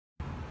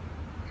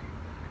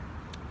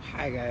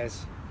Hi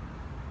guys,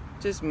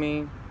 just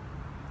me.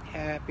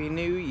 Happy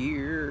New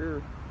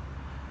Year.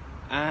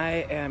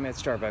 I am at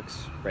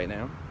Starbucks right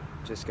now.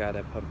 Just got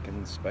a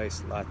pumpkin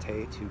spice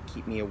latte to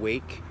keep me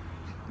awake,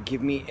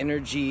 give me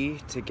energy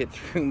to get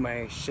through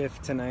my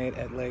shift tonight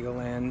at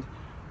Legoland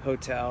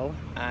Hotel.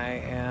 I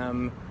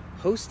am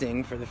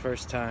hosting for the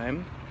first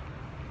time.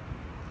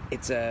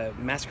 It's a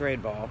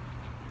masquerade ball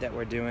that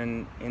we're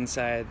doing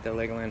inside the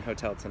Legoland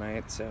Hotel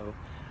tonight, so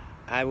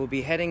I will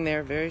be heading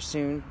there very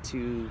soon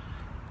to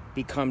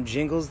become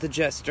Jingles the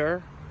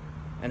Jester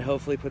and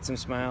hopefully put some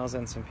smiles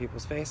on some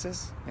people's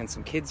faces and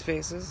some kids'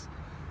 faces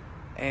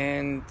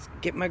and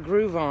get my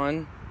groove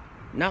on.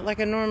 Not like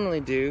I normally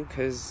do,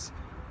 because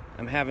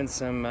I'm having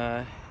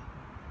some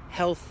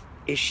health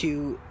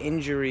issue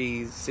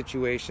injury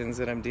situations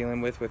that I'm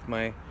dealing with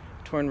my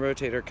torn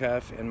rotator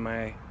cuff and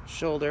my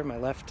shoulder, my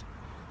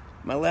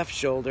left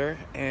shoulder,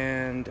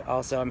 and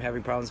also I'm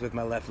having problems with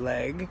my left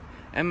leg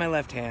and my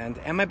left hand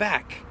and my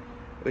back,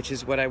 which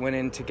is what I went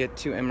in to get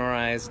 2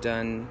 MRIs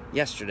done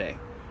yesterday.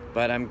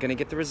 But I'm going to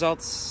get the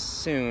results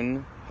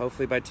soon,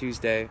 hopefully by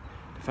Tuesday,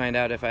 to find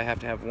out if I have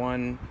to have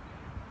one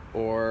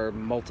or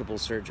multiple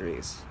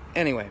surgeries.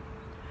 Anyway,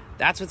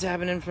 that's what's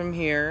happening from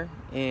here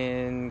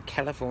in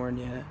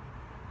California.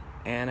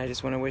 And I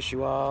just want to wish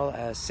you all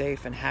a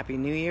safe and happy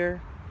New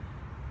Year.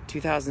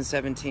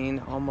 2017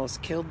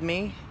 almost killed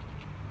me.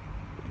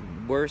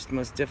 Worst,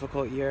 most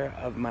difficult year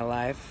of my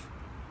life.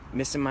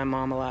 Missing my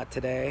mom a lot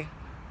today.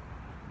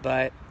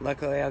 But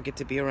luckily I'll get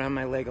to be around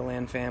my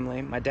Legoland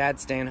family. My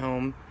dad's staying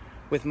home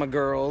with my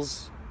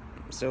girls,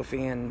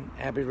 Sophie and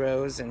Abby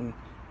Rose, and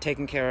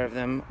taking care of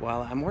them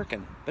while I'm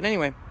working. But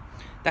anyway,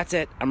 that's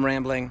it. I'm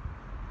rambling.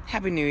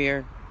 Happy New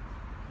Year.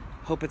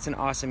 Hope it's an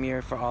awesome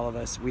year for all of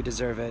us. We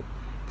deserve it.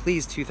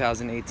 Please,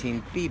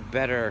 2018, be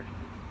better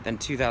than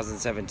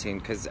 2017,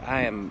 because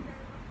I'm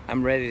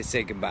ready to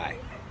say goodbye.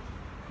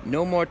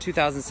 No more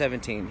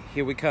 2017.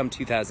 Here we come,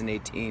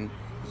 2018.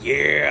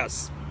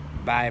 Yes!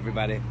 Bye,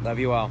 everybody. Love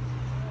you all.